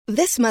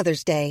This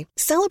Mother's Day,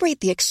 celebrate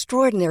the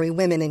extraordinary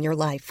women in your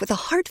life with a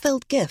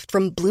heartfelt gift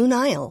from Blue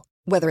Nile.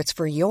 Whether it's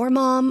for your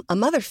mom, a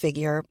mother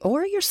figure,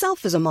 or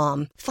yourself as a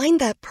mom, find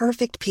that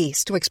perfect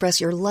piece to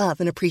express your love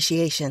and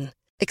appreciation.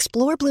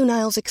 Explore Blue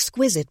Nile's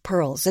exquisite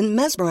pearls and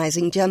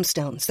mesmerizing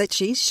gemstones that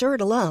she's sure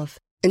to love.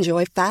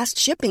 Enjoy fast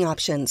shipping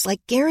options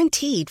like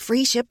guaranteed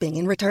free shipping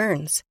and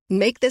returns.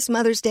 Make this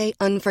Mother's Day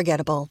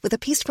unforgettable with a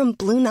piece from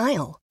Blue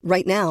Nile.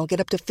 Right now, get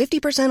up to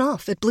 50%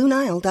 off at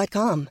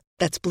BlueNile.com.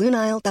 That's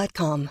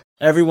BlueNile.com.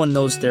 Everyone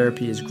knows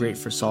therapy is great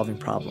for solving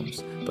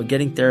problems, but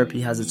getting therapy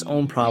has its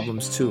own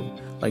problems too,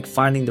 like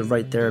finding the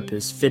right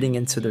therapist, fitting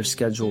into their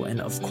schedule,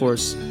 and of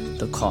course,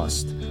 the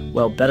cost.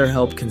 Well,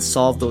 BetterHelp can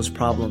solve those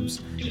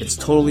problems. It's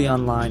totally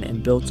online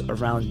and built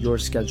around your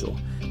schedule.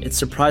 It's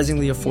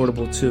surprisingly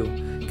affordable too.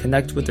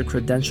 Connect with a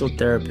credentialed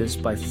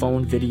therapist by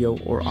phone, video,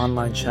 or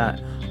online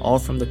chat, all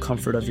from the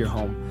comfort of your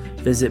home.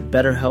 Visit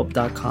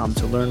BetterHelp.com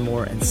to learn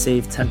more and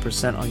save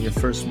 10% on your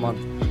first month.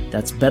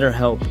 That's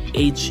BetterHelp,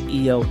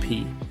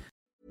 H-E-L-P.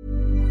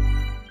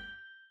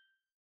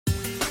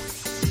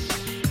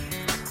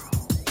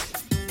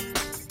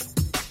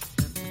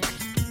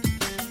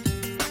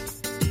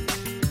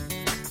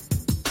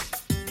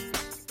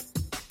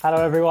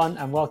 Hello everyone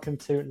and welcome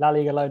to La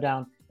Liga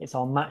Lowdown. It's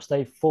our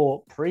Matchday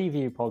 4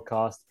 preview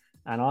podcast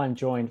and I'm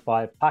joined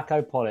by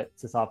Paco Pollitt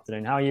this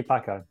afternoon. How are you,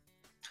 Paco?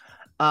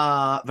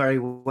 Very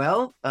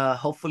well.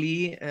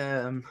 Hopefully,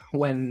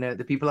 when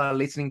the people are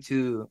listening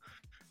to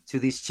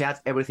this chat,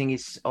 everything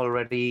is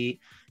already,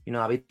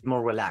 a bit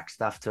more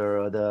relaxed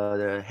after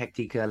the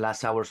hectic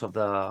last hours of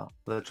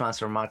the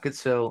transfer market.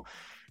 So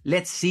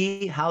let's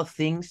see how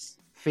things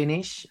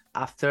finish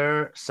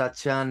after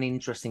such an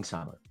interesting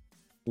summer.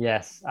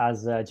 Yes,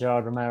 as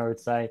Gerard Romero would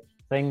say,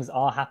 things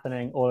are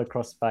happening all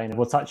across Spain.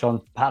 We'll touch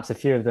on perhaps a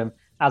few of them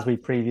as we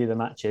preview the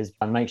matches,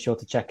 and make sure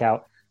to check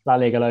out La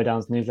Liga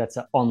Lowdown's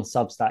newsletter on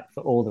Substack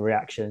for all the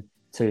reaction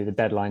to the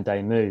deadline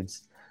day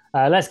moves.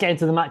 Let's get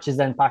into the matches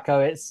then, Paco.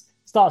 It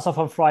starts off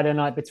on Friday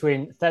night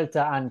between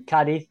Celta and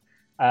Cádiz.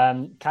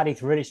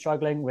 Cádiz really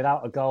struggling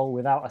without a goal,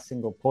 without a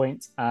single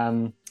point.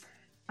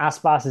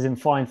 Aspas is in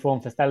fine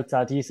form for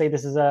Celta. Do you see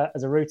this as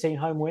a routine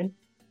home win?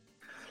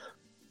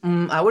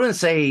 I wouldn't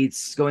say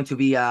it's going to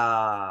be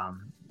a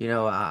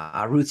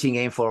routine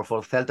game for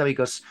Celta,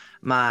 because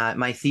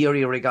my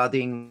theory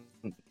regarding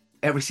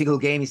every single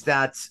game is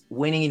that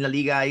winning in La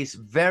Liga is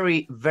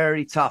very,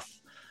 very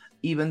tough.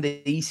 Even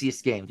the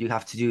easiest game, you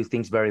have to do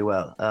things very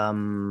well.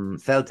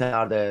 Celta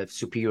are the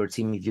superior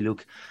team if you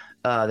look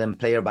them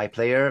player by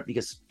player,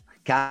 because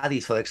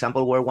Cádiz, for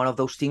example, were one of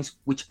those teams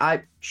which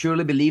I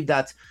surely believe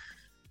that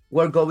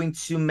were going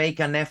to make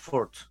an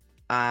effort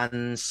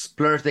and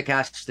splurge the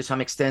cash to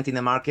some extent in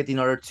the market in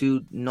order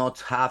to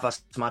not have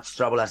as much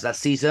trouble as that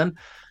season.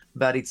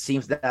 But it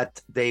seems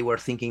that they were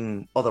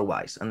thinking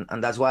otherwise.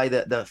 And that's why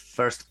the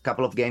first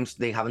couple of games,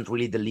 they haven't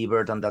really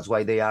delivered. And that's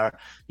why they are,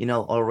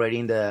 already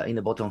in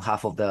the bottom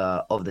half of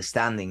the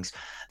standings.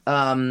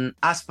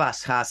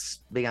 Aspas has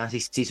begun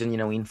his season,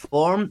 in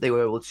form. They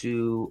were able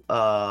to,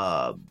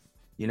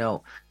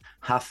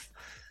 have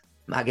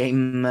a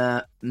game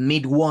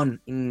mid-1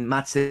 in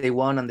Matchday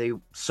 1, and they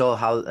saw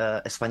how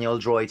Espanyol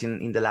draw it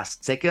in the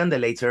last second. They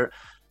later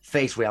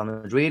face Real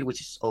Madrid,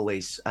 which is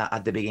always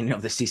at the beginning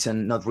of the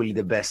season not really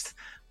the best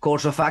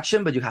course of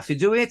action, but you have to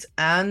do it.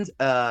 And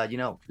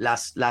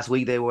last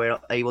week they were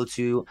able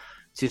to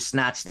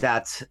snatch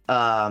that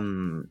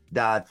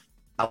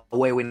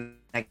away win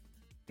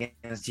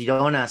against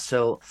Girona.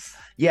 So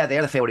yeah, they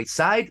are the favorite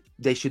side.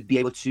 They should be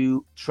able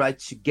to try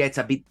to get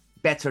a bit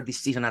better this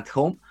season at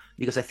home,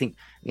 because I think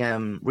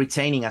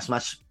retaining as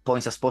many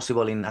points as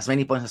possible in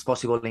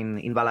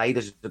Balaídos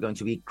is going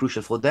to be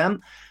crucial for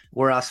them.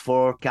 Whereas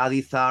for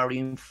Cádiz are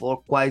in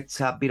for quite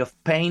a bit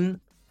of pain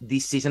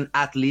this season,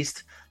 at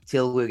least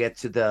till we get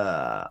to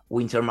the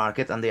winter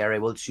market and they are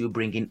able to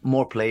bring in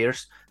more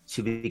players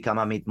to become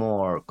a bit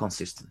more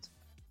consistent.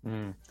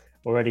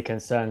 Already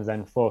concerns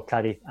then for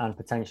Cádiz and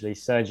potentially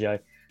Sergio.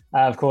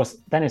 Of course,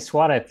 Denis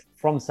Suarez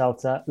from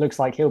Celta looks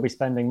like he'll be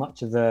spending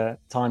much of the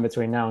time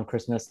between now and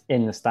Christmas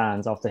in the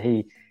stands after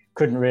he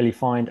couldn't really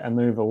find a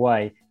move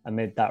away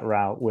amid that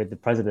row with the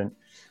president.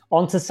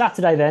 On to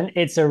Saturday then,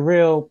 it's a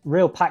real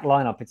packed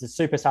lineup. It's a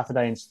super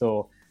Saturday in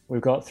store.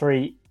 We've got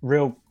 3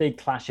 real big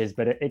clashes,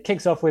 but it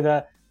kicks off with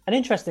an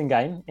interesting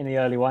game in the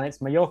early one.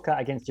 It's Mallorca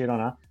against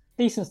Girona.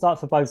 Decent start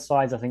for both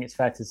sides, I think it's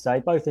fair to say.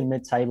 Both in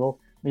mid-table.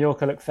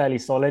 Mallorca look fairly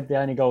solid. The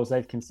only goals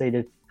they've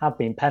conceded have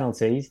been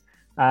penalties.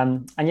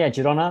 And yeah,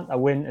 Girona, a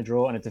win, a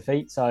draw and a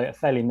defeat. So a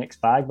fairly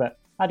mixed bag. But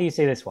how do you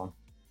see this one?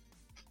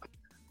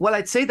 Well,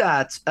 I'd say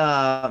that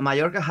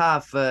Mallorca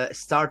have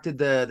started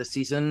the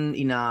season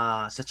in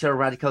such a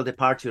radical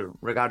departure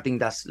regarding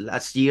that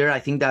last year. I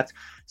think that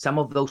some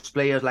of those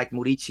players like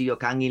Murici or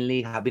Kangin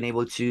Lee have been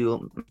able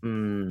to,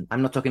 I'm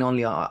not talking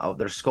only of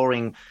their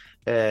scoring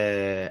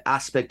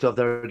aspect of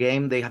their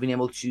game, they have been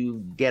able to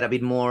get a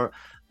bit more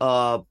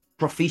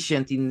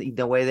proficient in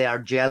the way they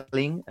are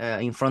gelling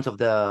in front of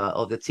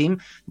the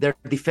team. Their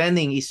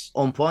defending is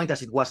on point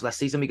as it was last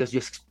season, because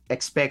you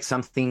expect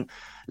something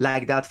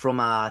like that from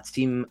a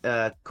team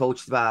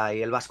coached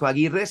by El Vasco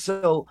Aguirre.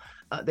 So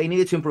they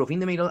needed to improve in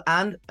the middle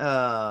and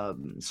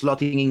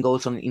slotting in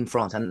goals in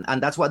front,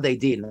 and that's what they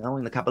did.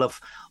 In a couple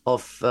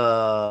of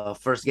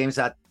first games,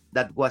 that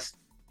was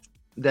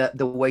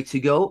the way to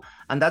go,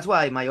 and that's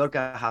why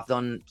Mallorca have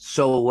done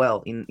so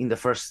well in the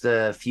first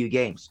few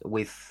games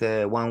with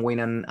one win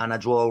and a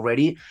draw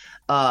already.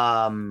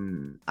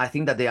 I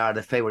think that they are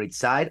the favorite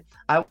side.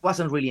 I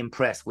wasn't really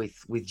impressed with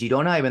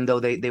Girona, even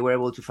though they were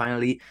able to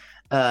finally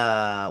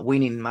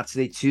win in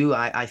Matchday 2.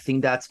 I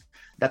think that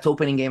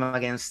opening game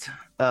against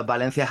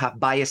Valencia have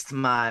biased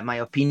my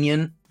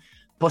opinion,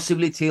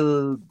 possibly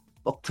till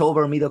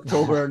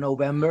mid-October,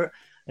 November.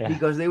 Yeah.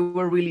 Because they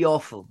were really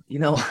awful.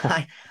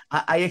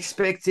 I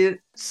expected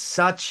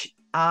such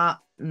a,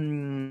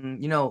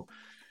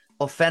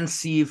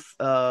 offensive,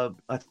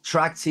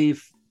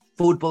 attractive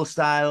football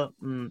style,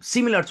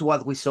 similar to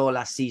what we saw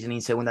last season in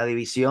Segunda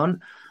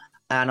División.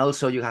 And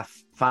also you have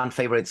fan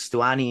favorites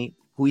Stuani,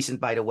 who isn't,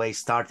 by the way,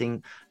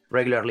 starting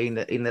regularly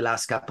in the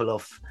last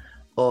couple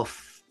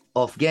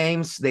of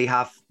games. They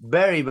have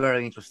very,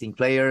 very interesting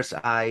players.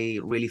 I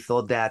really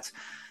thought that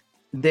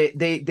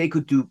they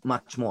could do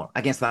much more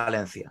against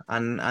Valencia,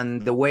 and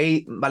the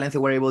way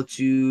Valencia were able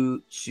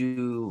to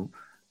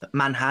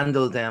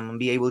manhandle them and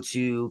be able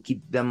to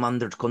keep them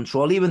under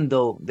control, even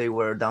though they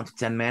were down to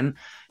 10 men,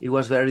 it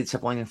was very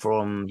disappointing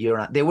from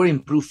Girona. They were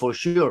improved for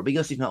sure,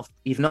 because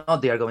if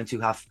not, they are going to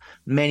have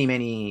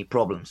many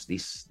problems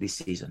this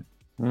season.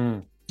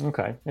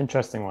 Okay,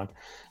 interesting one.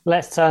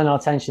 Let's turn our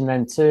attention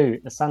then to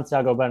the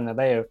Santiago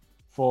Bernabeu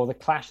for the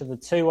clash of the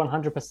two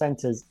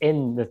 100%ers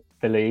in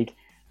the league.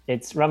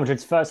 It's Real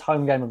Madrid's first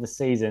home game of the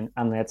season,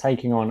 and they're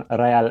taking on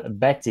Real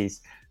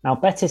Betis. Now,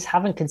 Betis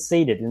haven't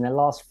conceded in their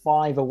last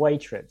 5 away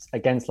trips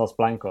against Los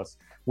Blancos,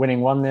 winning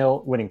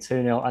 1-0, winning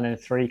 2-0, and then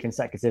 3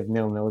 consecutive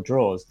 0-0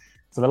 draws.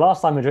 So the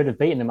last time Madrid have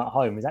beaten them at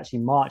home was actually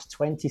March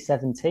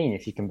 2017,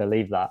 if you can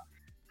believe that.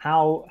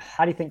 How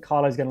do you think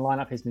Carlo's going to line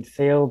up his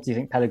midfield? Do you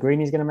think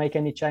Pellegrini's going to make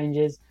any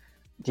changes?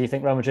 Do you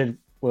think Real Madrid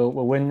will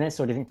win this,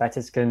 or do you think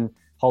Betis can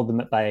hold them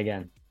at bay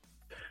again?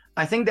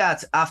 I think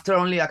that after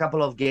only a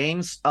couple of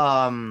games,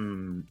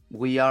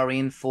 we are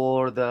in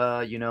for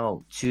the,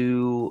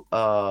 two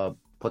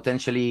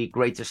potentially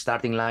greater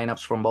starting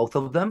lineups from both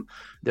of them.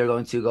 They're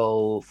going to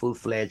go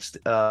full-fledged,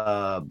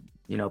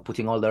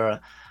 putting all their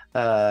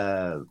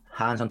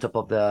hands on top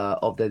of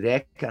the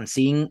deck and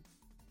seeing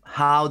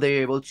how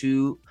they're able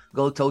to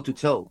go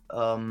toe-to-toe.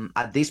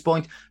 At this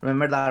point,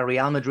 remember that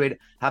Real Madrid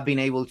have been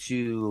able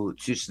to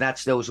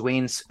snatch those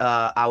wins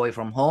away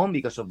from home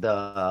because of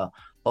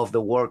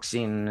the works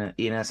in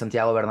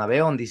Santiago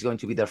Bernabeu, and this is going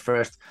to be their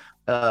first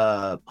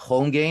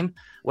home game.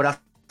 Whereas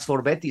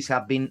for Betis,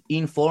 have been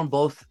in form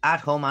both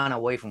at home and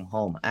away from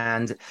home.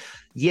 And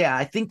yeah,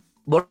 I think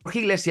Borja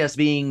Iglesias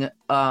being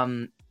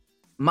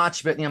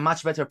much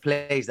better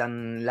place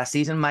than last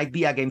season might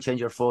be a game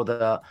changer for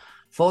the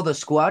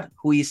squad,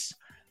 who is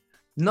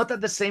not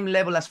at the same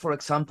level as, for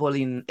example,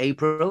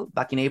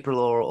 back in April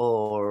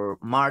or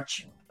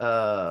March,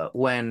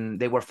 when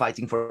they were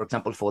fighting, for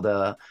example, for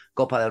the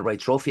Copa del Rey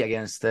trophy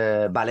against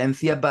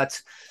Valencia.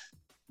 But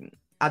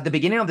at the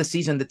beginning of the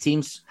season, the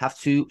teams have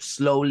to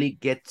slowly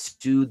get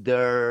to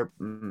their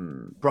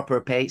proper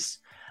pace.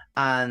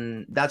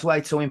 And that's why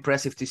it's so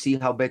impressive to see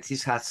how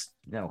Betis have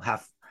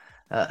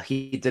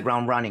hit the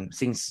ground running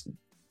since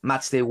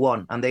Matchday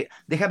 1. And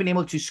they have been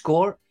able to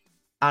score,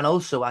 and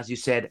also, as you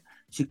said,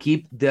 to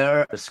keep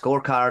their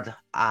scorecard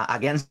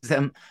against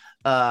them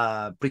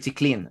pretty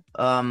clean.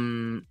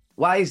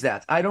 Why is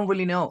that? I don't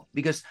really know,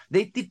 because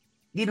they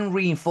didn't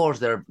reinforce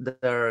their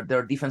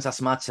defense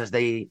as much as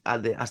they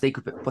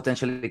could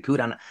potentially.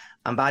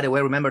 And by the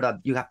way, remember that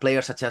you have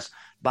players such as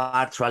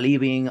Bartra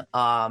leaving,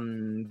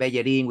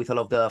 Bellerin with all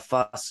of the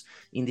fuss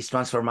in this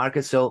transfer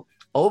market. So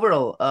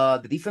overall,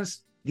 the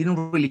defense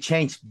didn't really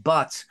change,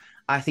 but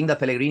I think that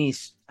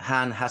Pellegrini's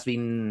hand has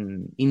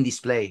been in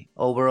display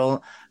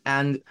overall,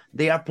 and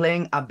they are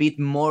playing a bit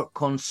more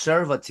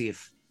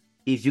conservative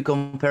if you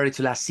compare it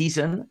to last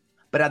season.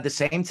 But at the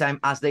same time,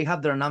 as they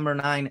have their number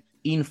 9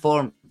 in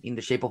form in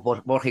the shape of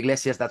Borja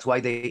Iglesias, that's why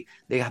they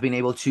have been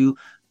able to,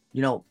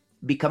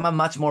 become a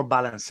much more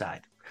balanced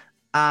side.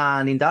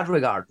 And in that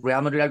regard,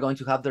 Real Madrid are going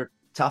to have their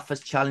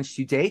toughest challenge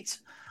to date.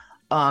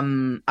 I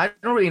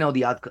don't really know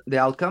the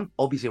outcome.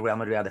 Obviously, Real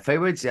Madrid are the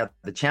favorites, they are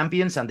the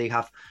champions, and they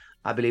have,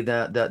 I believe,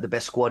 the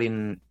best squad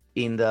in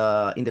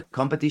the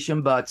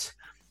competition. But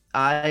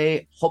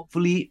I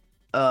hopefully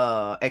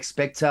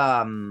expect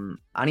an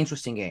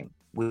interesting game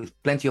with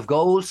plenty of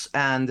goals,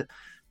 and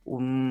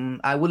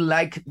I would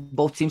like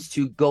both teams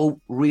to go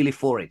really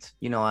for it,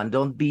 and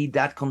don't be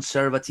that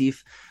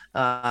conservative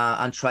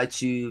and try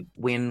to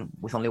win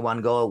with only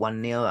 1 goal,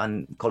 1-0,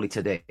 and call it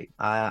a day.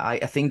 I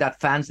think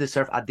that fans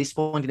deserve, at this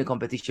point in the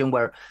competition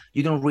where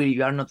you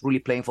are not really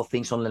playing for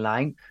things on the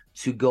line,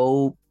 to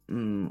go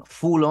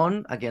full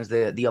on against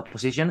the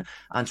opposition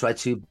and try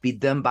to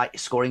beat them by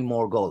scoring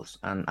more goals.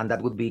 And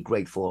that would be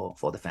great for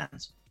the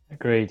fans.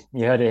 Agreed.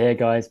 You heard it here,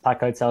 guys.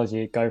 Paco tells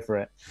you, go for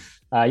it.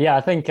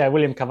 I think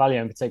William Carvalho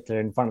in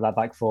particular in front of that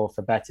back four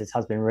for Betis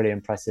has been really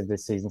impressive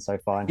this season so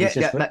far.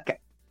 And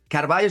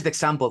Carvalho is the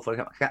example. For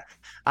example,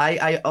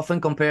 I often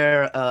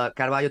compare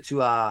Carvalho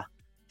to a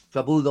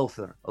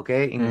bulldozer,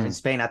 okay? In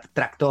Spain, a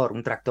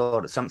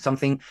tractor,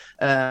 something,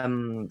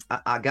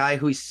 a guy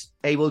who is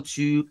able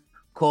to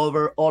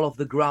cover all of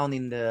the ground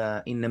in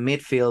the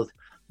midfield,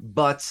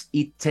 but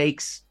it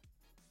takes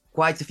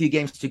quite a few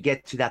games to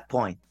get to that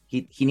point.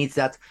 He needs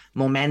that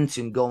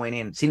momentum going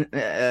in.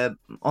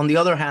 On the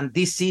other hand,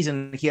 this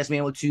season, he has been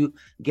able to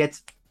get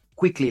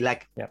quickly,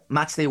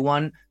 Matchday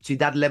 1, to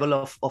that level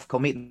of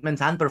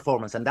commitment and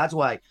performance. And that's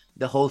why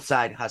the whole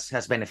side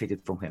has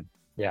benefited from him.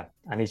 Yeah,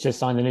 and he's just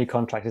signed a new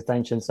contract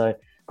extension. So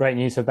great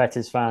news for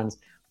Betis fans.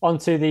 On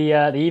to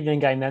the evening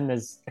game then.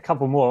 There's a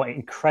couple more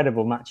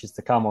incredible matches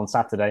to come on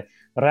Saturday.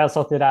 Real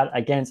Sociedad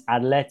against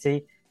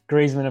Atleti.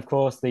 Griezmann, of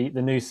course, the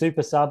new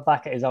super sub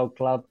back at his old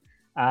club.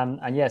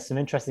 And yes, some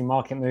interesting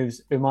market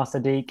moves. Umar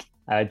Sadiq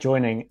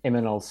joining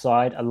Imanol's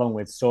side along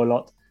with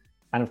Sorloth.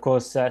 And of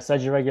course,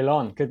 Sergio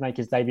Reguilon could make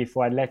his debut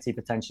for Atleti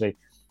potentially.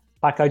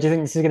 Paco, do you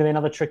think this is going to be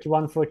another tricky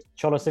one for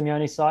Cholo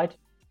Simeone's side?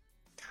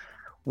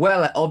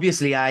 Well,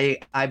 obviously, I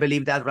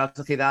believe that Real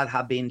Sociedad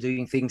have been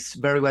doing things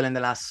very well in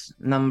the last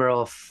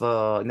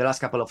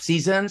couple of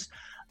seasons.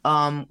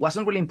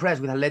 Wasn't really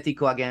impressed with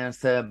Atletico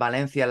against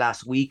Valencia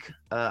last week.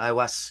 I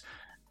was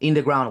in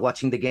the ground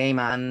watching the game,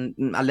 and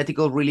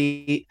Atletico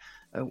really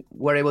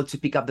were able to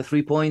pick up the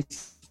 3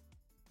 points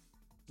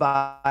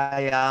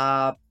by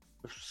a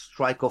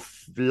strike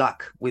of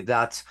luck with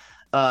that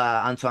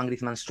Antoine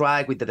Griezmann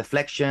strike, with the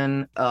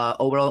deflection.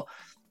 Overall,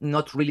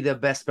 not really the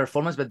best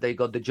performance, but they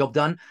got the job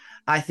done.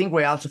 I think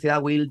Real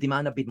Sociedad will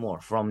demand a bit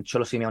more from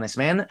Cholo Simeone's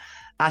men.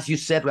 As you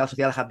said, Real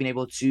Sociedad have been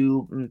able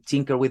to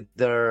tinker with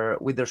their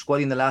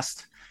squad in the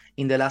last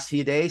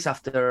few days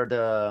after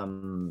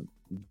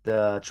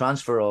the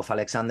transfer of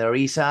Alexander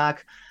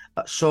Isak.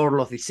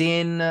 Sorloth is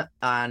in,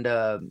 and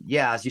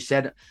as you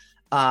said,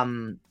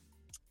 the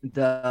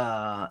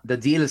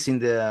deals in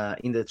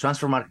the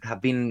transfer market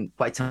have been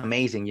quite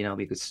amazing,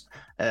 because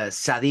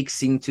Sadiq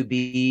seemed to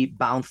be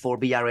bound for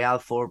Villarreal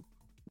for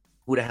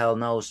who the hell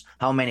knows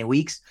how many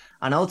weeks,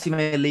 and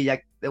ultimately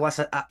there was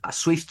a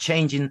swift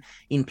change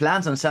in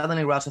plans, and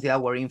suddenly Real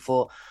Sociedad were in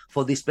for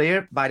this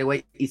player. By the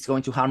way, it's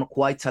going to harm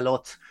quite a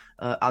lot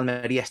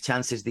Almeria's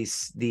chances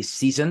this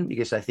season,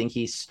 because I think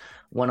he's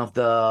one of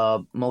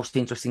the most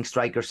interesting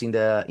strikers in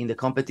the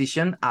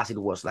competition, as it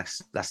was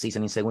last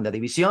season in Segunda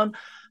División.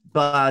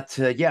 But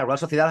Real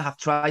Sociedad have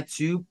tried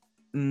to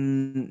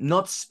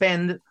not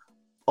spend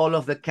all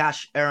of the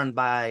cash earned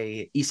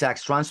by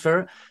Isak's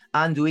transfer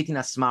and do it in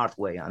a smart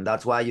way. And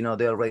that's why,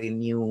 they already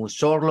knew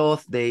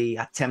Sorloth. They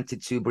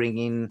attempted to bring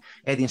in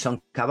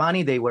Edinson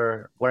Cavani. They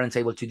weren't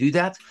able to do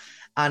that.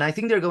 And I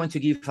think they're going to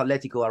give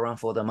Atletico a run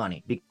for the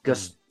money,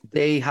 because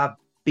they have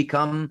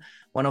become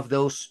one of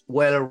those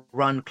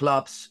well-run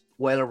clubs,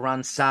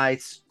 well-run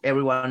sides.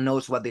 Everyone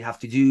knows what they have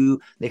to do.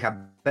 They have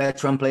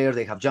veteran players,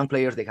 they have young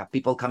players, they have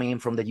people coming in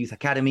from the youth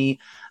academy.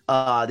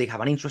 They have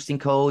an interesting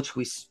coach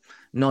who is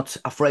not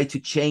afraid to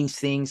change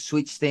things,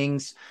 switch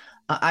things.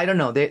 I don't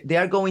know. They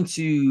are going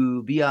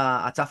to be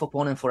a tough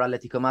opponent for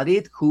Atletico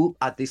Madrid, who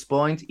at this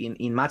point in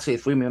Matchday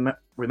 3,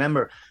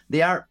 remember,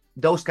 they are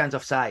those kinds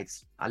of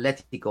sides.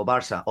 Atletico,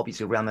 Barça,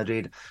 obviously Real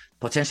Madrid,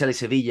 potentially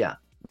Sevilla,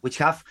 which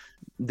have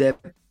the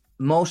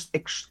most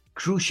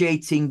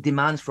excruciating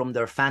demands from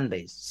their fan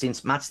base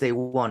since Matchday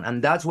 1.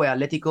 And that's why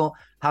Atletico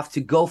have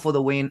to go for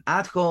the win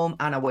at home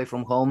and away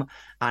from home,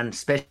 and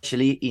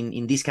especially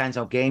in these kinds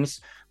of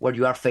games where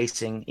you are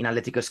facing, in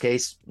Atletico's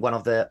case, one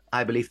of the,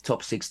 I believe,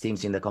 top 6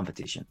 teams in the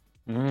competition.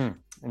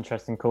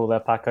 Interesting call there,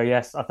 Paco.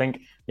 Yes, I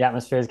think the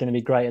atmosphere is going to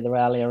be great at the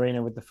Real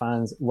Arena with the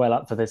fans well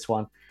up for this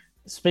one.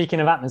 Speaking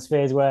of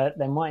atmospheres where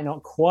there might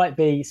not quite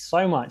be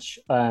so much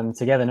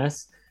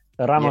togetherness,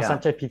 Ramos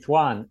Sánchez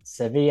Pizjuán,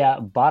 Sevilla,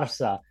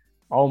 Barça.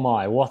 Oh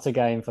my, what a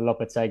game for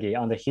Lopetegui.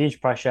 Under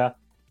huge pressure.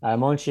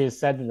 Monchi has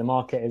said that the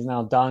market is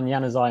now done.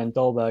 Januzaj and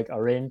Dolberg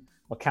are in,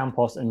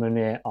 Ocampos and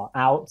Munir are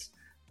out.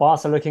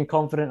 Barca looking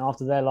confident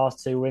after their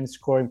last 2 wins,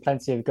 scoring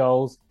plenty of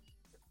goals.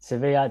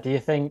 Sevilla, do you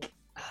think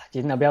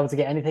they'll be able to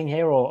get anything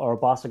here, or are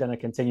Barca going to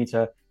continue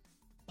to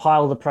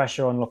pile the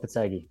pressure on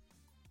Lopetegui?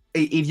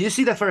 If you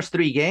see the first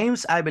 3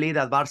 games, I believe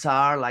that Barca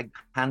are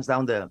hands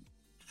down the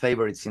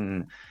favorites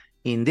in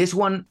this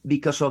one,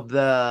 because of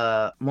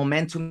the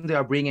momentum they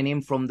are bringing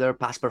in from their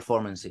past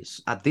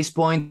performances. At this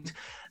point,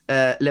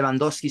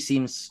 Lewandowski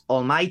seems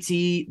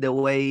almighty. The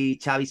way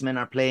Xavi's men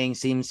are playing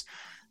seems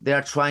they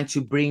are trying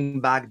to bring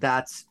back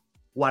that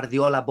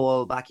Guardiola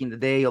ball back in the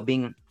day of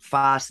being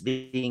fast,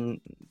 being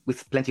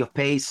with plenty of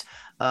pace,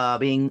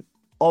 being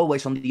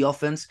always on the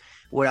offense.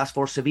 Whereas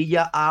for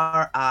Sevilla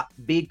are a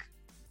big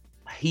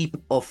heap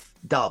of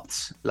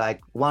doubts,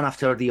 one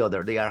after the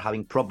other. They are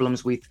having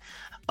problems with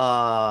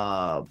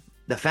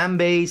the fan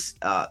base.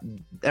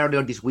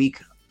 Earlier this week,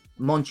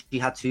 Monchi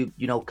had to,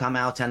 come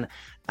out and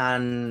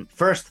and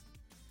first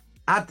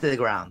at the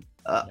ground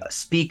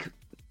speak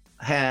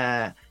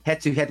head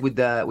to head with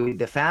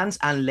the fans,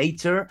 and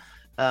later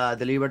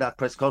deliver that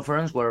press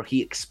conference where he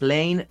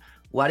explained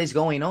what is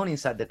going on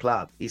inside the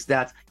club. Is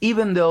that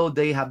even though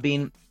they have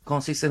been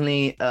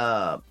consistently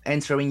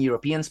entering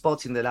European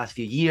spots in the last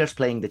few years,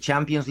 playing the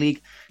Champions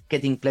League,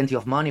 getting plenty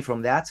of money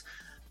from that,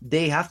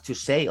 they have to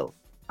sail,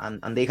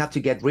 and they have to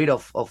get rid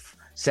of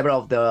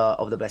several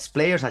of the best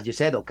players, as you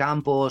said,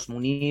 Ocampos,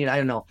 Munir, I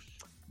don't know.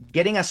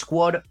 Getting a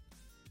squad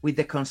with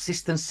the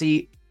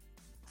consistency,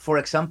 for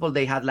example,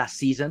 they had last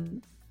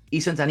season,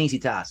 isn't an easy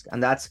task.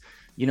 And that's,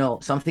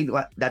 something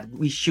that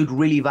we should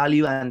really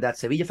value, and that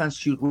Sevilla fans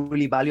should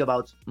really value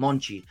about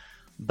Monchi.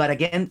 But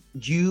again,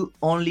 you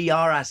only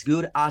are as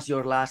good as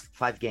your last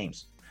 5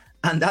 games.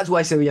 And that's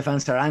why Sevilla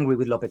fans are angry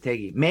with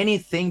Lopetegui. Many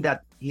think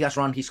that he has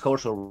run his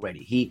course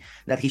already,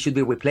 that he should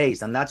be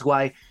replaced. And that's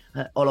why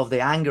all of the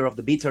anger, of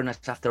the bitterness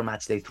after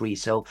Matchday 3.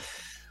 So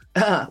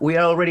we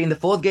are already in the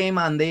 4th game,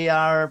 and they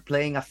are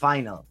playing a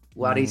final.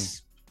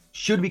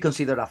 Should be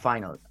considered a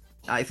final.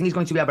 I think it's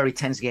going to be a very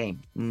tense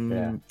game.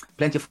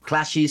 Plenty of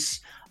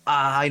clashes.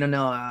 I don't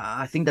know.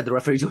 I think that the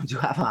referee is going to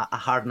have a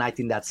hard night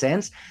in that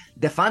sense.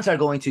 The fans are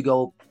going to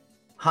go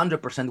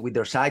 100% with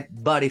their side.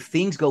 But if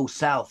things go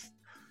south,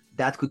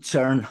 that could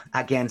turn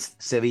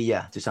against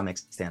Sevilla to some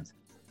extent.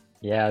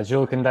 Yeah,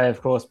 Jules Koundé,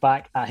 of course,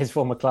 back at his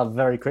former club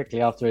very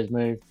quickly after his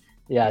move.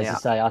 As you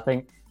say, I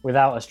think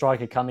without a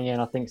striker coming in,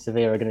 I think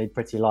Sevilla are going to be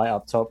pretty light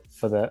up top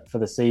for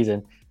the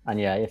season. And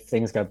if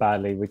things go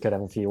badly, we could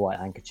have a few white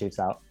handkerchiefs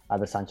out at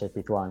the Sanchez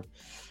Pizjuan.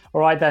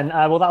 All right, then.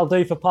 Well, that'll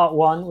do for part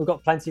 1. We've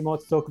got plenty more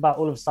to talk about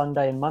all of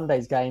Sunday and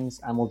Monday's games,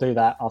 and we'll do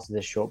that after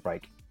this short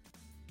break.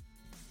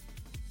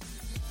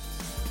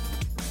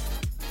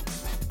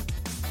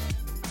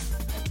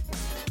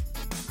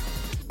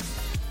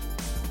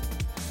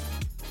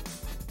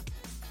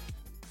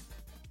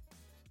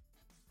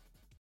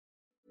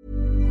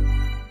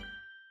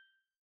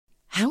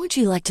 How would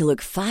you like to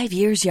look 5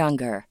 years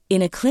younger?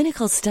 In a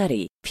clinical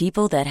study,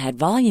 people that had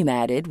volume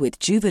added with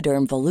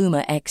Juvederm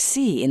Voluma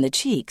XC in the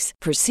cheeks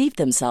perceived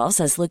themselves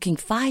as looking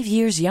 5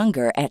 years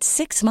younger at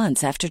 6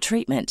 months after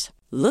treatment.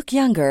 Look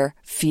younger,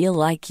 feel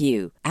like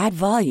you. Add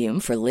volume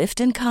for lift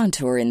and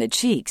contour in the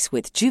cheeks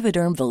with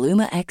Juvederm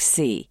Voluma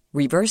XC.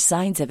 Reverse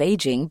signs of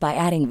aging by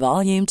adding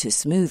volume to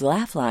smooth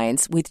laugh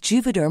lines with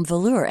Juvederm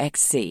Volure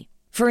XC.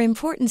 For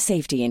important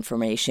safety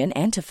information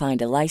and to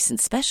find a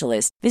licensed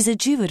specialist, visit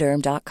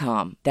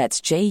Juvederm.com. That's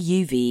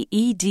JUVEDERM.com.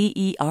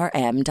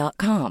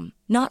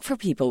 Not for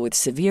people with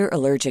severe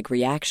allergic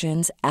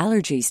reactions,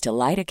 allergies to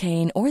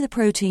lidocaine, or the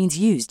proteins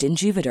used in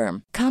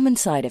Juvederm. Common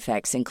side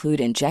effects include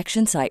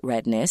injection site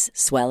redness,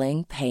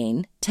 swelling,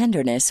 pain,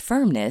 tenderness,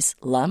 firmness,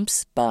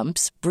 lumps,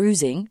 bumps,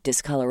 bruising,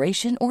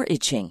 discoloration, or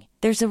itching.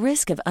 There's a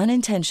risk of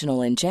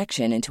unintentional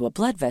injection into a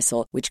blood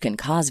vessel, which can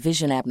cause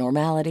vision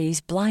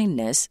abnormalities,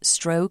 blindness,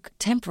 stroke,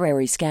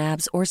 temporary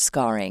scabs, or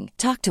scarring.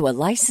 Talk to a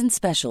licensed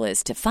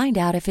specialist to find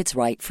out if it's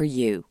right for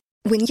you.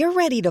 When you're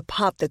ready to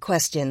pop the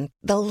question,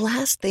 the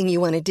last thing you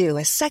want to do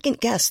is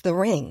second-guess the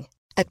ring.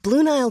 At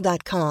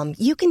BlueNile.com,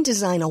 you can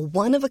design a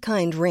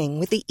one-of-a-kind ring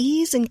with the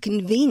ease and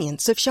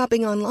convenience of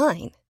shopping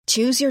online.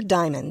 Choose your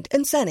diamond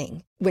and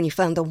setting. When you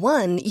find the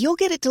one, you'll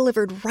get it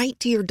delivered right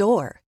to your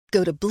door.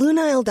 Go to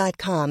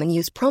BlueNile.com and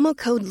use promo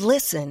code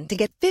LISTEN to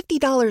get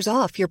 $50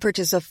 off your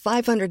purchase of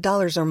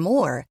 $500 or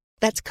more.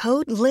 That's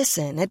code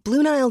LISTEN at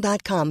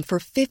BlueNile.com for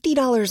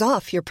 $50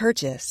 off your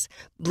purchase.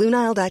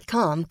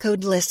 BlueNile.com,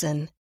 code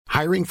LISTEN.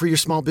 Hiring for your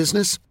small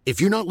business?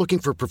 If you're not looking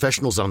for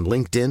professionals on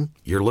LinkedIn,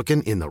 you're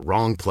looking in the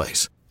wrong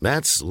place.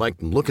 That's like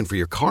looking for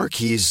your car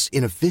keys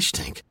in a fish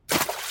tank.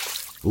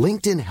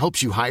 LinkedIn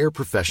helps you hire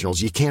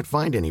professionals you can't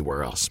find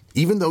anywhere else,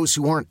 even those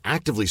who aren't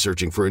actively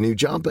searching for a new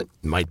job but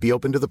might be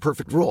open to the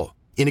perfect role.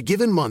 In a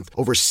given month,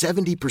 over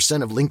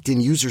 70% of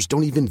LinkedIn users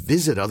don't even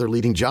visit other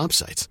leading job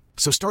sites.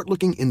 So start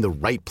looking in the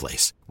right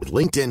place. With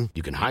LinkedIn,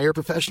 you can hire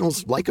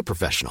professionals like a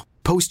professional.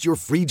 Post your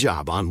free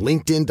job on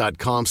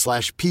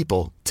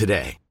linkedin.com/people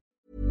today.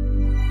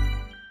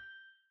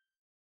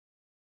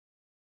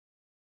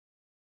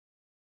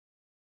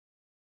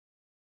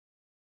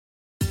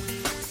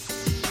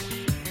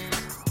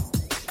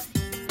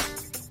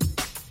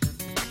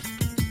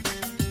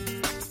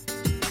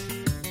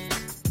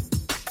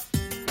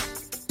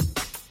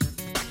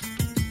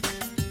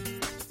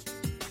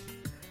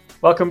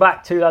 Welcome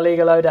back to La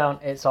Liga Lowdown.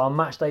 It's our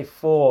Matchday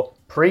 4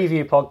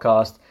 preview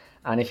podcast.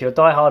 And if you're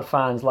diehard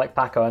fans like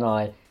Paco and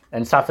I,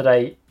 then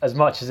Saturday, as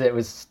much as it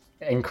was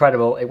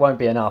incredible, it won't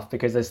be enough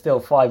because there's still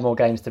 5 more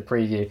games to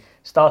preview,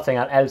 starting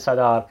at El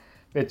Sadar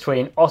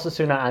between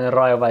Osasuna and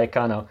Rayo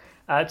Vallecano.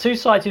 2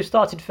 sides who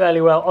started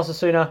fairly well.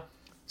 Osasuna,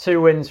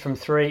 2 wins from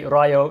 3.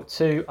 Rayo,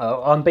 2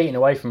 unbeaten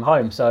away from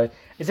home. So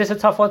is this a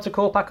tough one to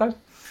call, Paco?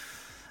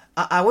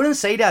 I wouldn't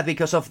say that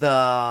because of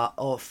the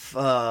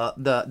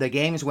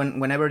games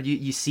whenever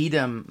you see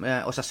them.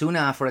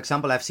 Osasuna, for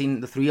example, I've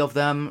seen the 3 of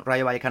them.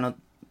 Rayo Vallecano,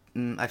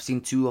 I've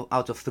seen 2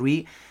 out of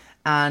 3,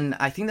 and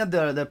I think that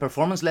the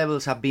performance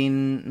levels have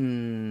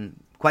been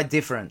quite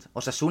different.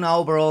 Osasuna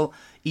overall,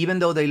 even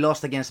though they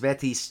lost against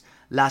Betis,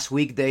 last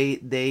week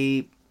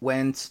they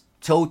went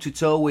toe to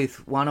toe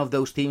with one of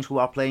those teams who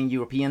are playing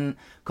European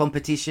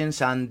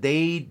competitions, and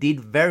they did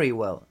very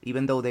well,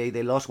 even though they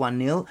lost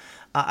 1-0.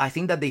 I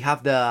think that they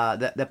have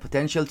the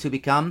potential to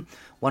become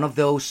one of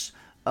those,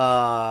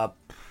 I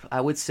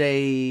would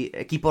say,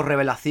 equipo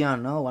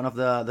revelación, no? One of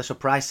the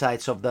surprise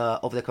sides of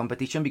the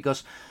competition,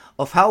 because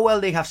of how well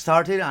they have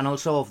started, and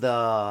also of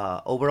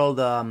the overall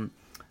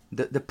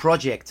the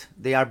project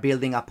they are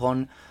building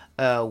upon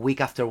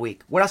week after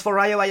week. Whereas for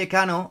Rayo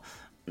Vallecano,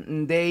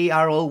 they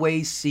are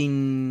always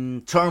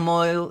in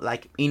turmoil,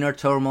 like inner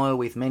turmoil,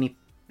 with many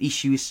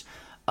issues,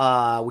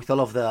 with all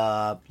of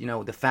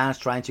the fans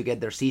trying to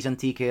get their season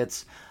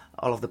tickets,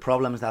 all of the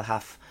problems that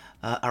have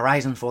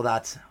arisen from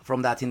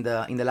that in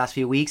the last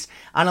few weeks,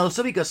 and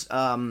also because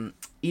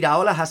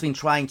Iraola has been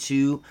trying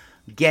to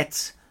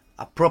get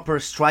a proper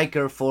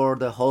striker for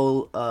the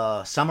whole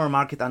summer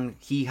market, and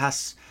he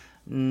hasn't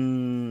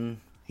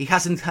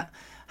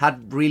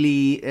had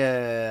really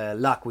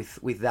luck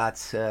with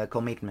that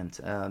commitment.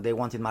 They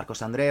wanted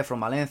Marcos André from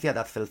Valencia,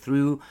 that fell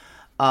through.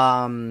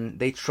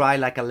 They tried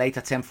like a late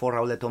attempt for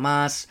Raúl de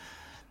Tomás.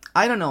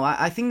 I don't know.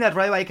 I think that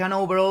Rayo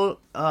Vallecano overall,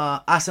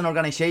 as an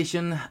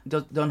organization,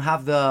 don't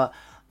have the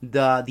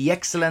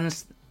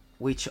excellence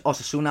which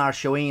Osasuna are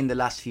showing in the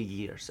last few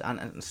years, and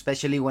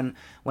especially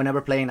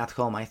whenever playing at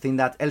home. I think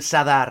that El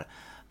Sadar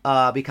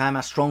became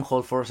a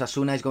stronghold for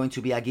Osasuna is going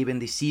to be a given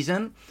this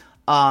season.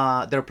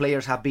 Their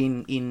players have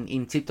been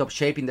in tip-top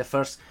shape in the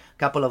first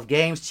couple of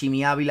games.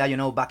 Chimi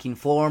Avila, back in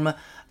form.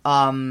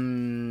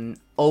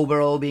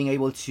 Overall, being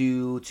able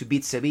to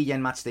beat Sevilla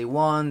in Matchday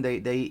 1.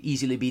 They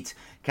easily beat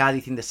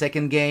Cádiz in the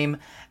second game.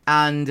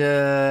 And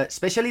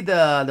especially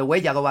the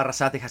way Yago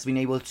Barrasate has been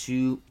able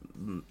to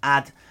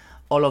add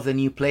all of the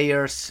new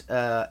players,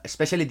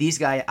 especially this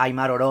guy,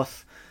 Aimar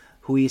Oroz,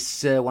 who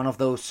is one of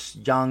those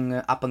young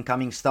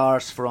up-and-coming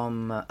stars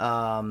from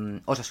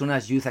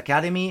Osasuna's Youth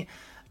Academy,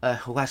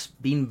 who has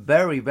been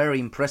very, very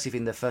impressive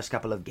in the first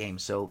couple of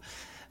games. So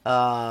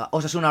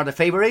Osasuna are the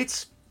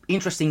favorites.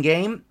 Interesting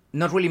game.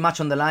 Not really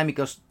much on the line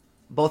because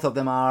both of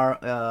them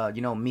are,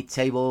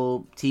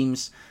 mid-table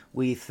teams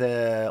with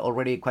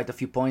already quite a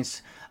few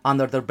points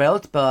under their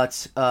belt. But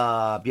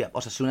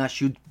Osasuna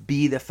should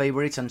be the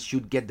favorites and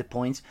should get the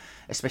points,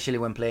 especially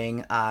when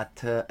playing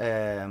at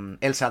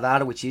El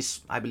Sadar, which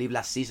is, I believe,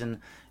 last season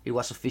it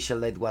was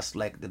official that it was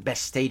like the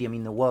best stadium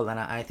in the world, and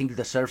I think it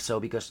deserves so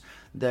because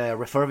the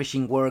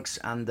refurbishing works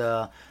and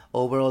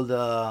overall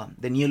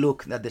the new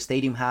look that the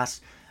stadium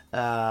has.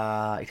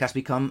 It has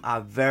become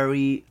a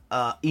very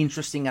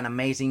interesting and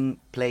amazing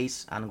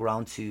place and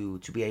ground to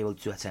be able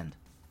to attend.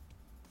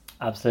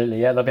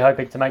 Absolutely, yeah. They'll be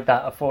hoping to make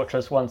that a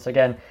fortress once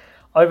again.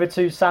 Over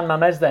to San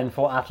Mamés then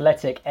for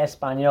Athletic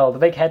Espanyol. The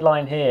big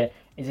headline here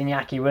is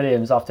Iñaki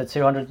Williams. After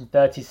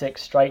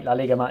 236 straight La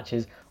Liga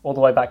matches all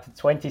the way back to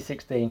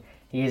 2016,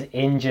 he is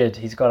injured.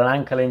 He's got an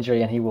ankle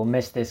injury and he will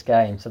miss this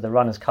game. So the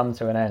run has come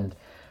to an end.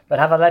 But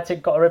have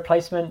Athletic got a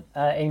replacement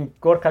in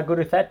Gorka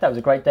Guruceta? That was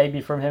a great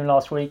debut from him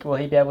last week. Will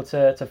he be able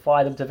to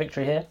fire them to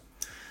victory here?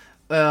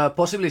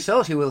 Possibly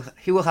so.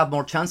 He will have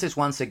more chances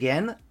once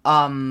again.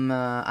 And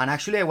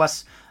actually, I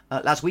was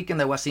last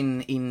weekend. I was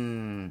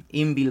in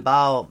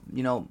Bilbao.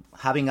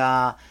 Having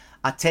a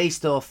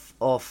taste of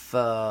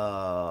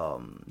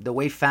the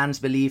way fans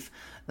believe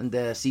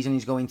the season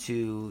is going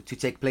to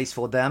take place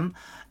for them.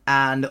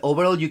 And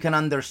overall, you can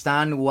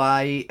understand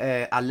why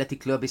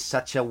Athletic Club is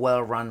such a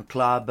well-run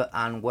club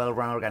and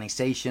well-run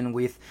organization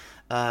with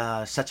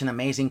such an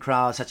amazing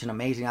crowd, such an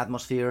amazing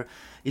atmosphere.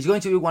 It's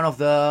going to be one of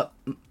the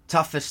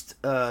toughest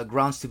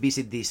grounds to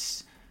visit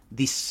this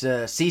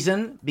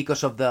season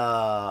because of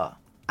the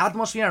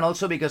atmosphere, and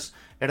also because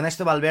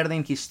Ernesto Valverde,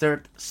 in his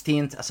third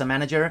stint as a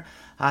manager,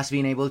 has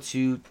been able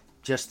to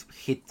just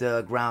hit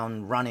the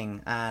ground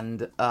running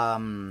and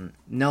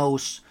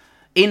knows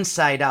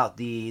inside out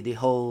the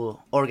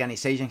whole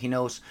organization. He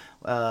knows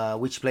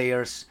which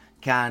players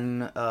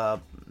can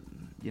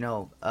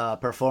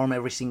perform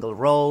every single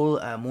role.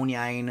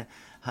 Muniain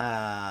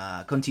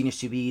continues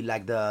to be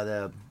like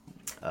the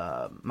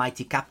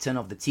mighty captain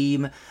of the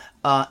team.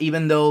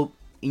 Even though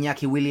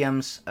Iñaki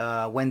Williams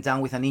went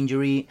down with an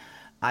injury,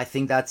 I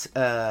think that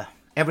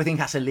everything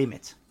has a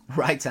limit,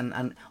 right?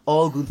 And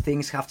all good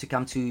things have to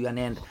come to an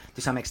end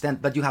to some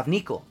extent. But you have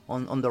Nico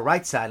on the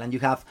right side, and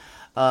you have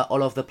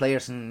all of the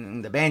players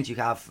in the bench. You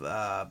have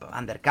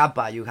Ander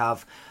Kappa, you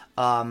have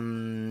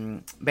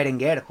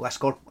Berenguer, who has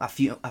scored a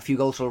few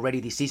goals already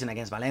this season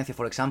against Valencia,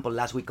 for example,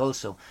 last week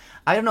also.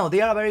 I don't know,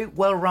 they are a very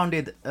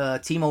well-rounded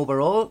team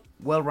overall,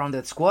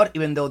 well-rounded squad,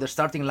 even though the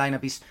starting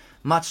lineup is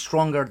much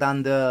stronger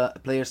than the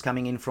players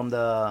coming in from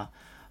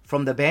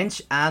the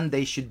bench, and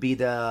they should be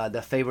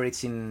the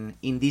favorites in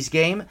this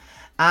game.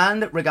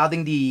 And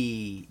regarding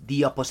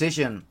the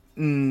opposition,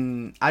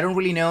 I don't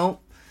really know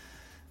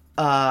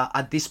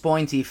at this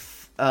point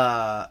if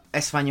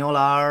Espanyol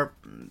are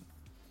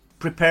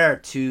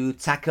prepared to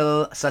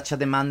tackle such a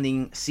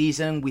demanding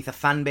season with a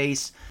fan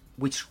base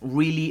which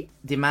really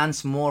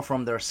demands more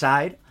from their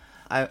side.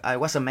 I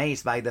was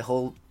amazed by the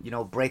whole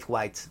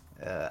Braithwaite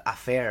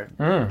affair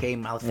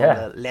came out from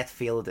the left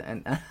field,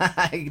 and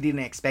I didn't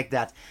expect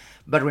that.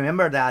 But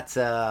remember that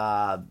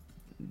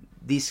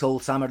this whole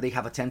summer they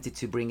have attempted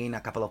to bring in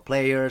a couple of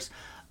players.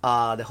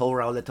 The whole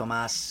Raúl de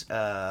Tomás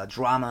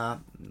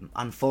drama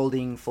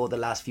unfolding for the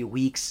last few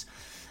weeks.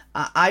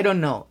 I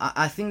don't know.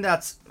 I think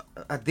that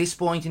at this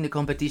point in the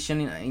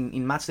competition,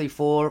 in Matchday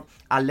 4,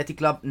 Athletic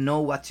Club know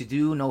what to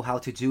do, know how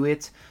to do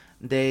it.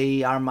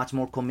 They are much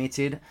more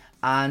committed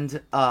and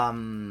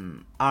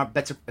are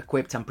better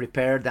equipped and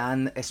prepared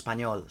than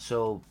Espanyol.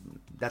 So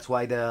that's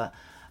why the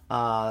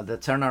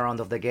turnaround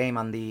of the game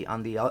and the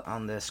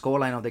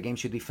scoreline of the game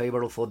should be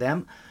favorable for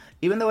them.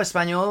 Even though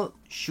Espanyol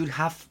should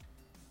have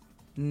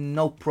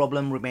no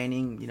problem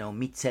remaining,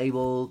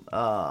 mid-table,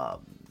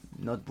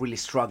 not really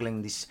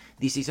struggling this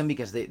season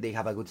because they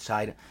have a good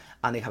side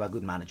and they have a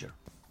good manager.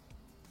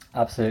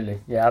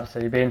 Absolutely. Yeah,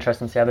 absolutely. Be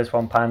interesting to see how this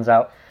one pans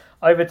out.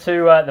 Over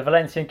to the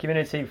Valencian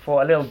community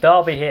for a little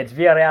derby here. It's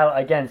Villarreal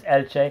against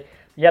Elche.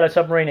 The Yellow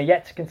Submarine are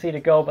yet to concede a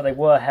goal, but they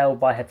were held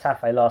by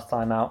Getafe last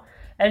time out.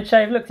 Elche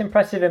have looked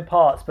impressive in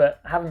parts, but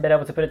haven't been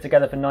able to put it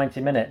together for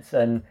 90 minutes.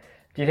 And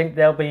do you think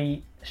they'll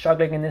be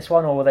struggling in this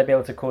one, or will they be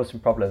able to cause some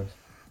problems?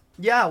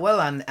 Yeah,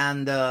 well,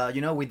 and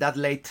with that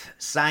late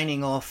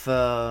signing of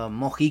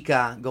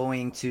Mojica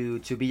going to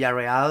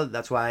Villarreal,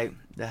 that's why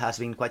there has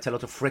been quite a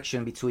lot of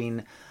friction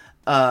between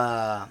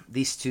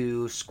these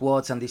two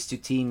squads and these two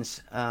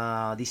teams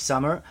this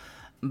summer.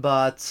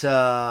 But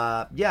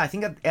I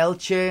think that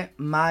Elche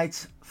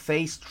might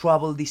face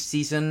trouble this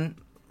season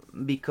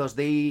because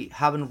they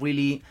haven't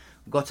really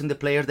gotten the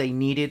players they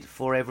needed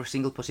for every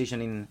single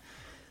position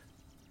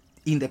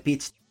in the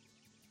pitch.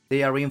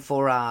 They are in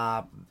for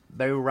a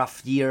very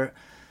rough year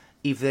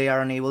if they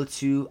are unable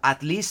to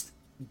at least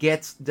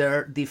get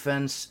their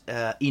defense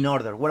in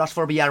order. Whereas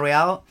for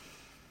Villarreal,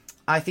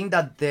 I think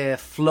that the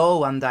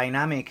flow and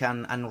dynamic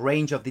and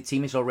range of the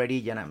team is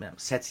already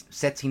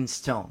set in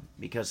stone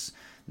because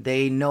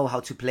they know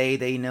how to play,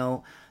 they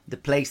know the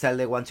play style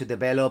they want to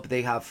develop.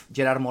 They have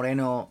Gerard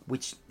Moreno,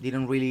 which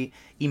didn't really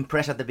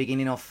impress at the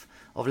beginning of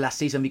last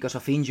season because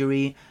of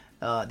injury.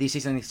 This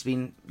season it's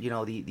been,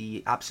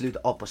 the absolute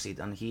opposite,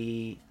 and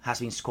he has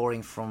been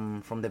scoring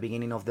from the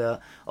beginning of the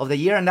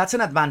year, and that's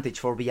an advantage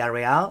for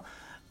Villarreal,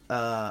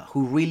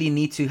 who really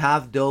need to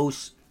have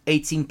those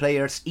 18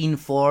 players in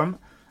form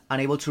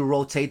and able to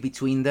rotate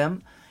between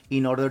them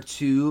in order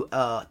to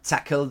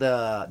tackle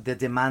the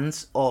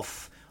demands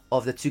of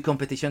the two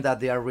competitions that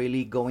they are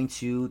really going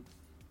to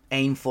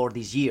aim for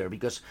this year,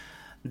 because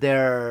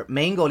their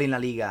main goal in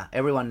LaLiga,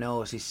 everyone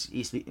knows,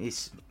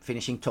 is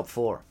finishing top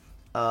 4.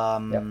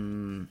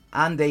 And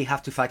they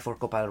have to fight for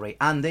Copa del Rey,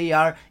 and they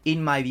are,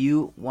 in my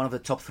view, one of the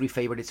top 3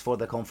 favorites for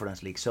the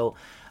Conference League. So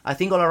I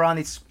think all around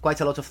it's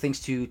quite a lot of things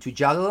to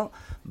juggle,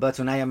 but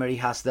Unai Emery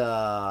has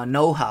the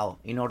know-how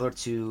in order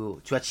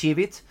to achieve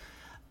it.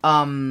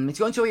 It's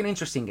going to be an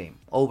interesting game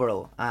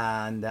overall,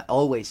 and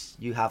always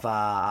you have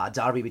a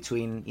derby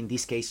between, in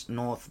this case,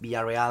 North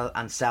Villarreal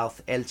and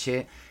South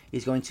Elche.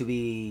 Is going to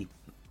be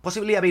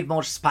possibly a bit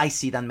more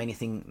spicy than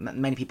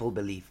many people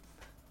believe.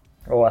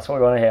 Oh, that's what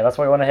we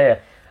want to hear.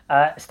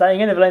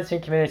 Staying in the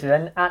Valencian community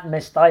then, at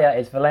Mestalla,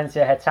 it's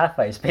Valencia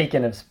Getafe.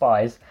 Speaking of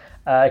spies,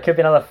 it could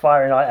be another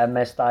fiery night at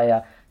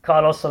Mestalla.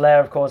 Carlos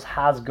Soler, of course,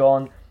 has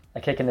gone. A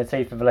kick in the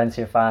teeth for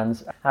Valencia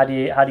fans. How do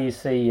you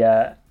see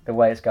the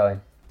way it's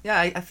going?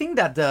 Yeah, I think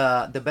that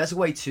the best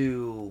way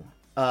to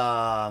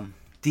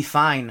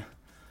define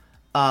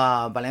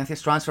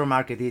Valencia's transfer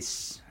market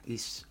is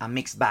a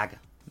mixed bag,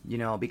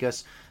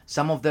 because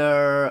some of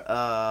their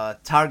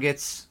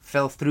targets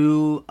fell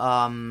through,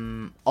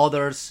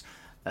 others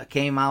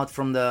came out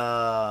from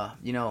the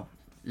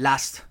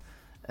last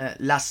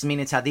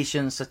minute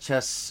additions, such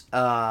as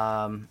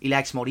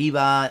Ilaix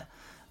Moriba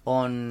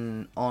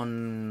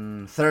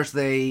on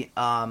Thursday.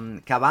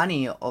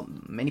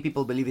 Cavani, many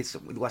people believe it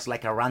was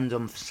like a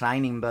random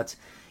signing, but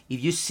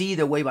if you see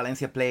the way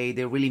Valencia play,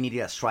 they really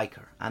needed a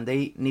striker, and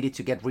they needed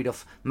to get rid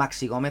of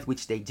Maxi Gomez,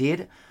 which they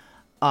did,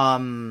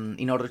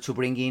 in order to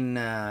bring in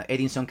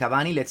Edinson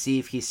Cavani. Let's see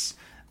if his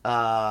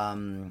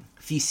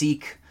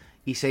physique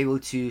is able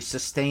to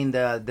sustain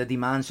the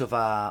demands of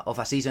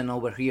a season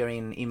over here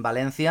in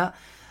Valencia.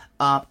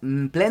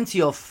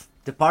 Plenty of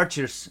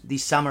departures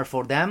this summer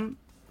for them.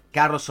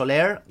 Carlos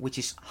Soler, which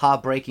is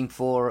heartbreaking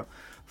for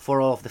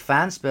all of the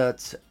fans,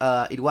 but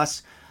it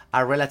was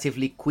a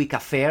relatively quick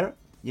affair.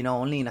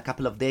 Only in a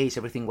couple of days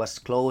everything was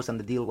closed and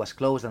the deal was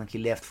closed, and he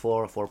left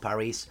for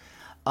Paris.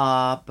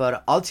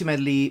 But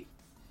ultimately,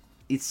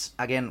 it's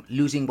again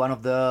losing one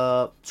of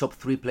the top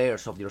 3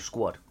 players of your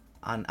squad,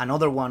 and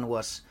another one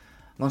was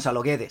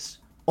Gonzalo Guedes.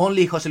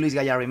 Only José Luis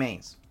Gallá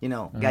remains.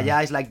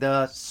 Gallá is like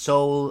the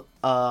sole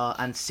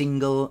and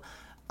single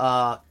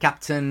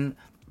captain,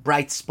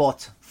 bright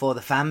spot for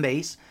the fan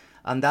base,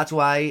 and that's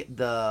why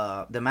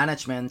the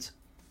management,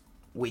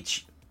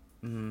 which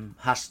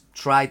has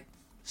tried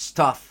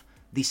stuff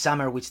this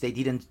summer which they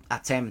didn't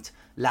attempt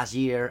last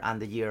year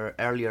and the year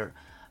earlier,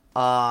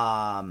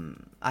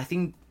 I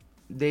think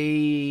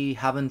they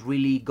haven't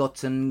really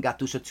gotten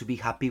Gattuso to be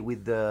happy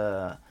with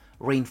the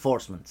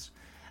reinforcements.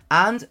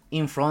 And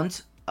in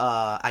front,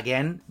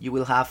 again, you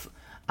will have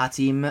a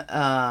team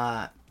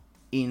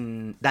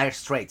in dire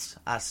straits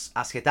as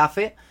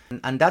Getafe.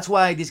 And that's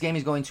why this game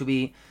is going to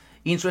be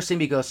interesting,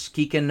 because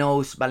Quique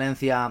knows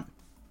Valencia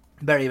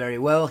very, very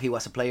well. He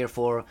was a player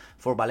for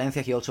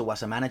Valencia. He also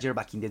was a manager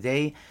back in the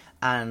day.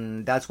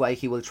 And that's why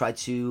he will try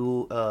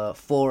to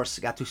force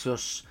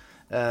Gattuso's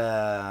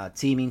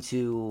team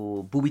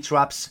into booby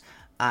traps.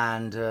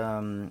 And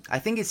I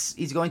think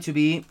it's going to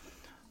be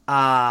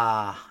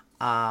a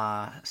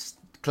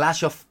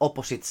clash of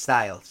opposite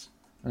styles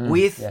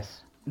with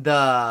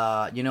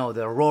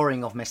the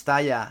roaring of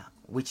Mestalla,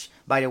 which,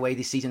 by the way,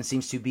 this season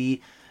seems to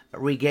be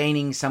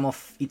regaining some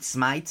of its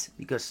might,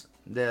 because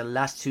the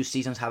last 2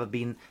 seasons haven't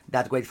been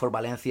that great for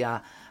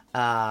Valencia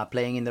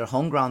playing in their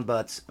home ground,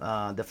 but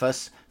the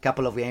first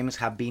couple of games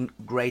have been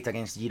great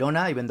against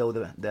Girona, even though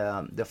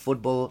the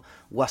football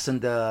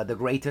wasn't the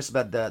greatest,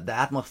 but the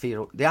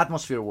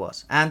atmosphere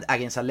was. And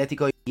against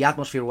Atletico, the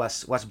atmosphere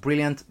was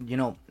brilliant,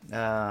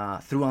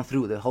 through and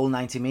through, the whole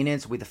 90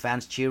 minutes, with the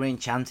fans cheering,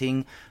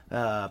 chanting,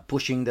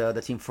 pushing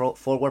the team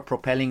forward,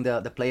 propelling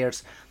the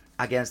players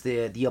against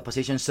the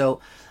opposition.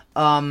 So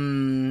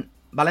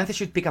Valencia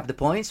should pick up the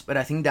points, but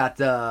I think that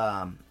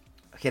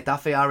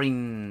Getafe are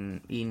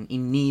in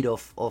need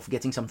of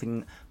getting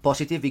something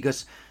positive,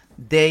 because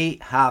they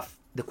have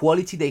the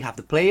quality, they have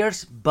the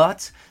players,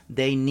 but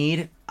they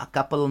need a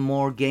couple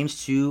more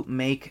games to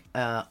make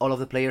all of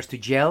the players to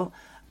gel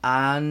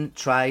and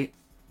try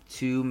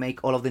to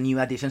make all of the new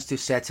additions to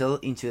settle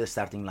into the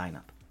starting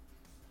lineup.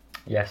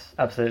 Yes,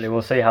 absolutely.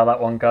 We'll see how that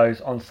one goes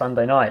on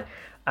Sunday night.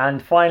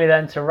 And finally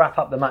then, to wrap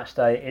up the match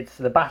day, it's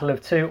the battle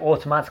of 2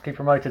 automatically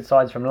promoted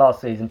sides from last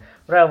season.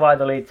 Real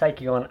Valladolid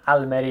taking on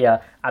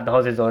Almeria at the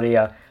José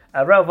Zorrilla.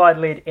 Real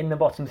Valladolid in the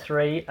bottom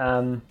 3,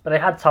 but they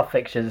had tough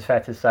fixtures, it's fair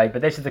to say.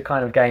 But this is the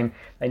kind of game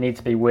they need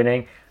to be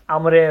winning.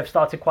 Almeria have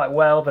started quite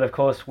well, but of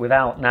course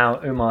without now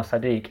Umar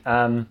Sadiq.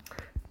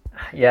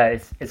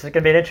 It's going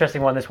to be an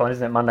interesting one, this one,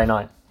 isn't it, Monday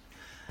night?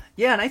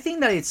 Yeah, and I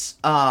think that it's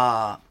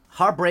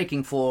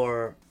heartbreaking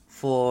for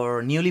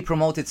newly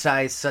promoted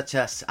sides such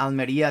as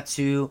Almeria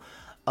to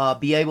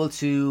be able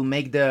to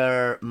make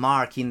their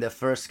mark in the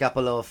first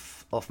couple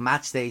of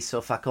match days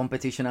of a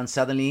competition, and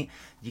suddenly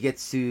you get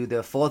to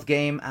the 4th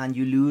game and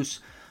you lose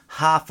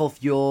half of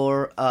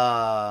your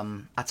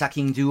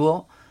attacking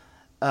duo,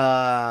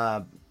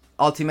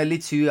 ultimately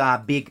to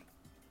a big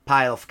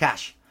pile of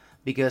cash.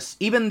 Because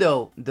even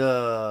though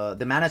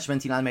the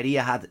management in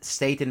Almeria had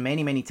stated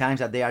many times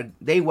that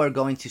they were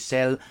going to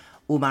sell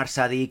Umar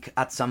Sadiq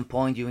at some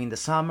point during the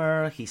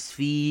summer, his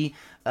fee,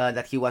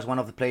 that he was one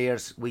of the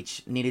players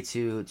which needed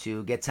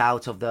to get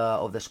out of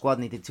the squad,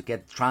 needed to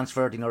get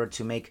transferred in order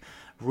to make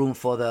room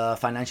for the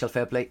financial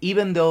fair play.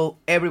 Even though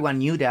everyone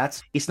knew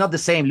that, it's not the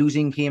same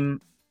losing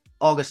him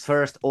August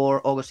 1st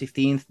or August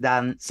 15th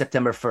than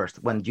September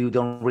 1st, when you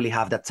don't really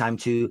have that time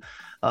to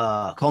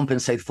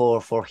compensate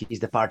for his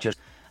departures.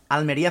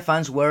 Almeria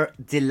fans were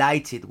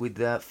delighted with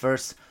the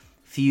first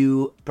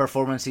few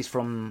performances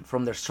from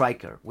their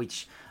striker,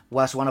 which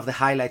was one of the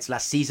highlights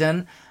last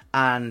season,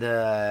 and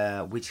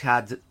which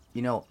had,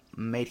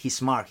 made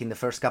his mark in the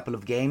first couple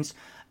of games.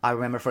 I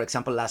remember, for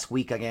example, last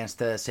week against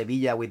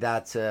Sevilla with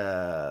that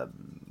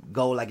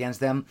goal against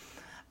them.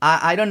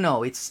 I don't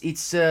know. It's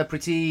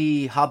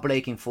pretty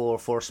heartbreaking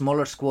for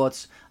smaller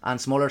squads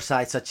and smaller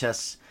sides such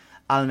as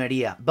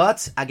Almeria.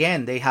 But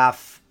again, they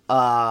have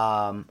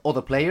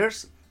other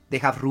players. They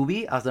have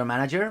Ruby as their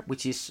manager,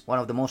 which is one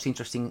of the most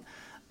interesting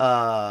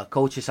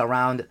coaches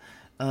around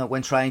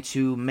when trying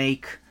to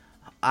make,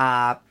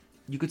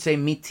 you could say,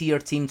 mid-tier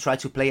team try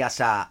to play as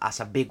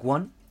a big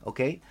one.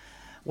 Okay.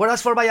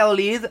 Whereas for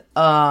Valladolid,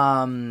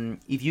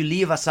 if you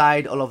leave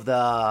aside all of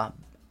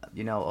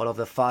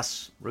the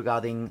fuss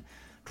regarding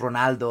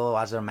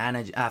Ronaldo as their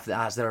manager,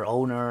 as their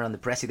owner and the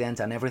president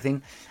and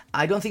everything,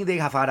 I don't think they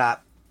have had a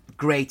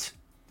great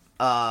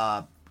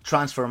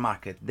transfer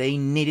market. They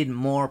needed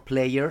more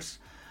players,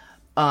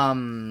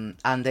 and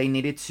they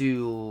needed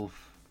to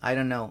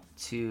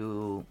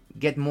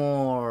get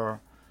more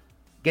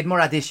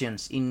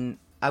additions in,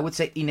 I would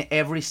say, in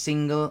every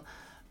single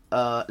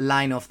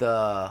line of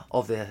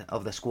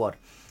the squad.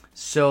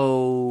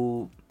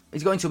 So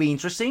it's going to be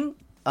interesting.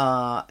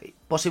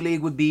 Possibly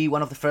it would be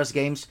one of the first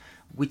games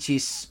which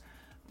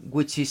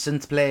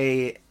isn't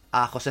play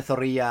José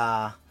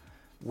Zorrilla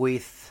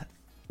with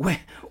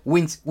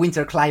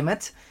winter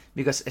climate,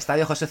 because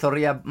Estadio José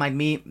Zorrilla might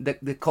be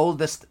the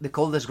coldest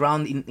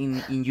ground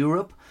in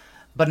Europe,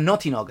 but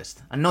not in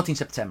August and not in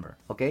September.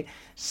 Okay,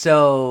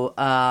 so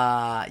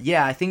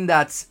I think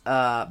that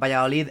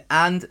Valladolid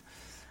and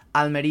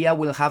Almeria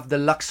will have the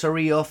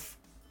luxury of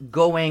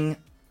going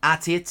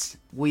at it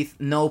with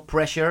no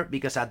pressure,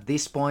 because at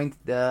this point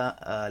the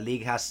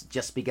league has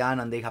just begun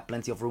and they have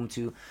plenty of room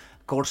to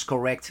course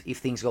correct if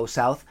things go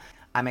south.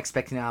 I'm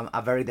expecting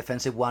a very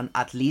defensive one,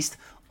 at least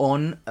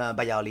on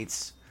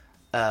Valladolid's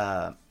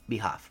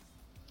behalf.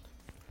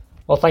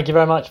 Well, thank you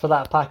very much for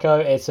that, Paco.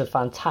 It's a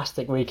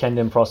fantastic weekend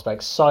in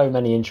prospect. So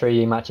many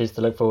intriguing matches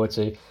to look forward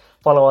to.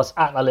 Follow us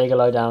at LaLiga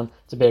Lowdown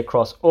to be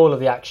across all of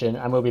the action,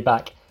 and we'll be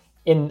back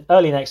in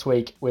early next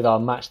week with our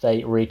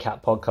Matchday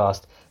recap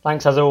podcast.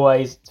 Thanks as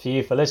always for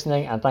you for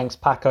listening, and thanks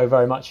Paco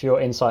very much for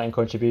your insight and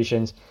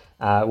contributions.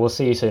 We'll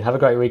see you soon. Have a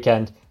great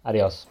weekend.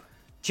 Adios.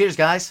 Cheers,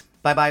 guys.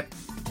 Bye-bye.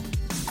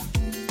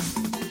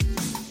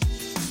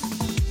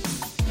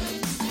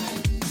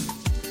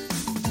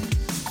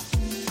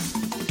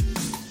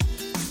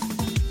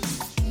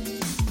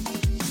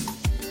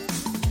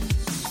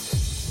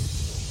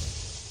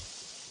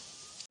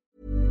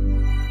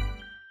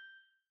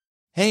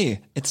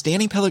 Hey, it's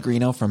Danny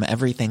Pellegrino from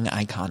Everything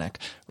Iconic.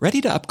 Ready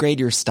to upgrade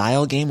your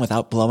style game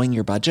without blowing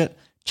your budget?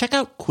 Check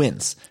out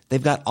Quince.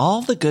 They've got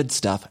all the good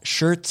stuff,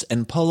 shirts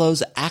and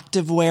polos,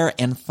 activewear,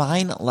 and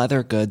fine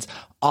leather goods,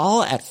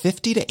 all at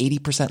 50 to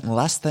 80%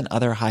 less than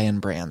other high-end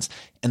brands.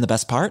 And the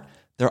best part?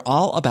 They're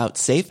all about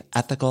safe,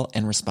 ethical,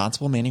 and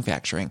responsible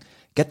manufacturing.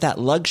 Get that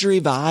luxury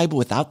vibe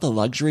without the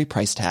luxury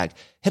price tag.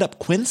 Hit up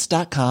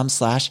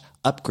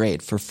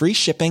quince.com/upgrade for free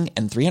shipping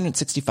and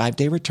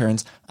 365-day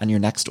returns on your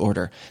next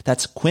order.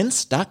 That's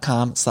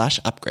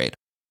quince.com/upgrade.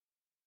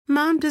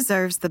 Mom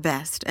deserves the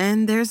best,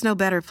 and there's no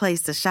better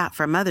place to shop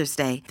for Mother's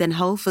Day than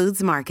Whole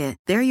Foods Market.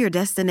 They're your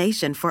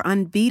destination for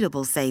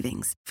unbeatable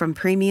savings, from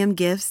premium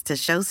gifts to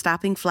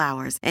show-stopping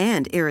flowers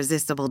and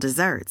irresistible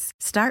desserts.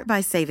 Start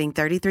by saving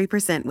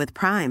 33% with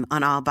Prime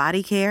on all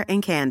body care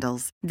and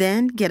candles.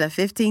 Then get a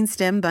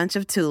 15-stem bunch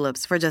of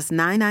tulips for just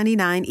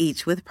 $9.99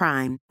 each with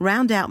Prime.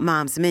 Round out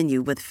Mom's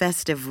menu with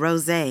festive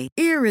rosé,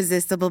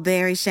 irresistible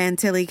berry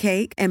chantilly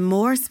cake, and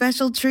more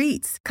special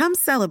treats. Come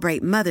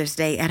celebrate Mother's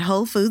Day at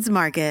Whole Foods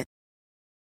Market.